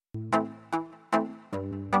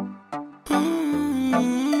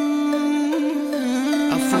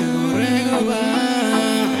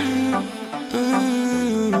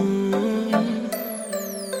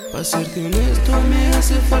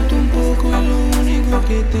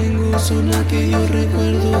que tengo son aquellos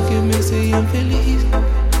recuerdos que me hacían feliz.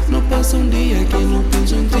 No pasa un día que no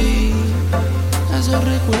pienso en ti. A esos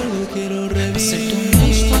recuerdos quiero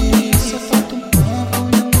revivir. Hace falta un poco,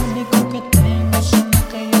 lo único que tengo son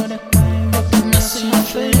aquellos recuerdos que me hacían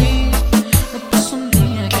feliz. No pasa un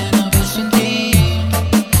día que no pienso en ti.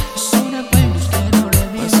 Esos recuerdos quiero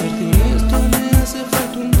revivir. Para serte honesto me hace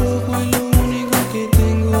falta un poco y lo único que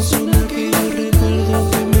tengo son aquellos recuerdos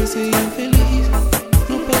que me hacían feliz.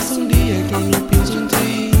 No pasa un día que no pienso en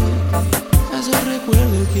ti. A esos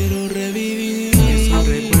recuerdos quiero revivir. Esos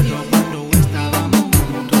recuerdos cuando estábamos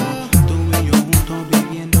juntos, tú y yo juntos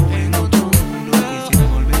viviendo en otro mundo. Quisiera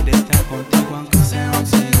volver a estar contigo aunque sea un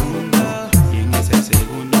segundo, y en ese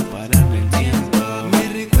segundo parar el tiempo. Me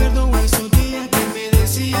recuerdo esos días que me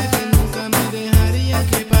decía que nunca me dejaría,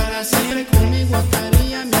 que para siempre conmigo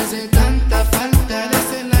estaría. Me hace tanta falta, eres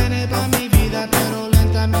el aire para mi vida, pero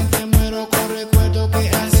lentamente muero con recuerdos que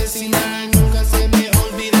asesinan. Nunca se me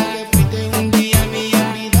olvida que fuiste un día mía.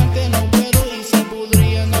 Olvidarte no puedo y si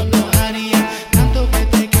podría no lo haría. Tanto que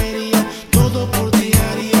te quería, todo por ti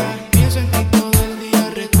haría. Pienso en ti todo el día,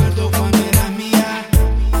 recuerdo cuando era mía.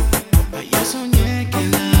 Ayer soñé que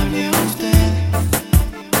la vi a usted.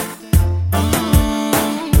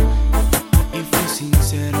 Y fui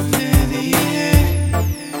sincero y le dije: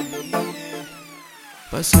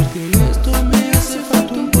 para serte honesto me hace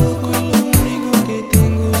falta un poco y lo único que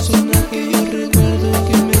tengo son aquellos recuerdos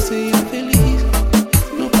que me hacían feliz.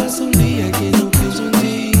 No pasa un día que no pienso en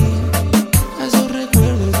ti. A esos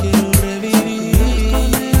recuerdos quiero revivir.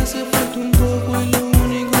 Me hace falta un poco y lo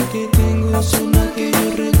único que tengo son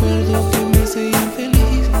aquellos recuerdos que me hacían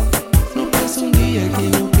feliz. No pasa un día que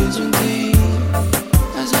no pienso en ti.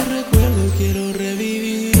 A esos recuerdos quiero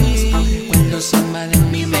revivir. Recuerdos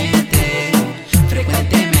invaden mi mente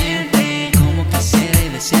frecuentemente, como quisiera y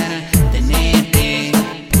deseara tenerte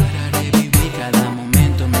para revivir cada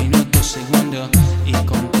momento, minuto, segundo, y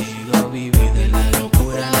contigo vivir de la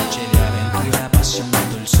locura, noche de aventura, pasión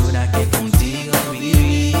y dulzura que contigo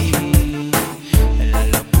viví. De la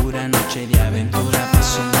locura, noche de aventura,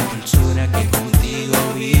 pasión y dulzura que contigo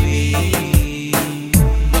viví.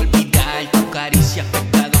 Olvidar tu caricia,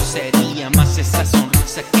 pecado sería, más esa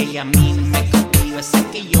sonrisa que a mí me cautiva. Sé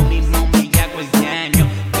que yo mismo me hago el daño,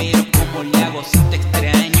 pero ¿cómo le hago si te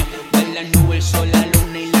extraño? De la nube, el sol, la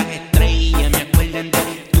luna y las estrellas me acuerdan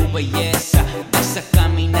de tu belleza, de esas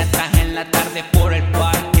caminatas en la tarde por el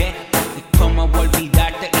parque. Y cómo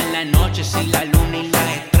olvidarte en la noche si la luna y las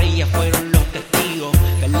estrellas fueron los testigos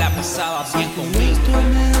que la pasaba bien conmigo. Esto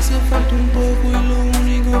me hace falta un poco y lo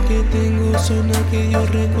único que tengo son aquellos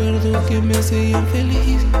recuerdos que me hacían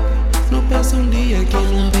feliz. No pasa un día que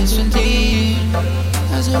no pienso en ti.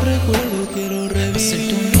 A esos recuerdos quiero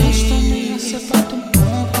revivir. Esto me hace falta un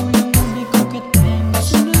poco, lo único que tengo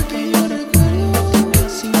son aquellos recuerdos que me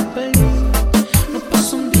hacían feliz. No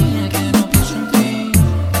pasa un día que no pienso en ti.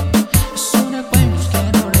 Esos recuerdos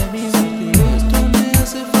quiero revivir. Esto me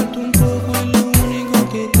hace falta un poco y lo único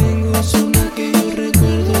que tengo son aquellos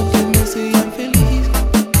recuerdos que me hacían feliz.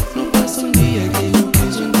 No pasa un día que no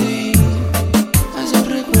pienso en ti. A esos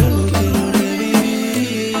recuerdos quiero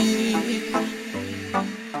revivir.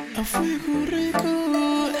 Afuego,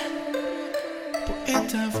 Recordz.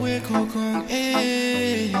 Poeta Fuego con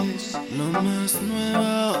es lo más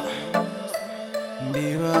nuevo.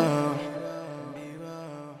 Viva.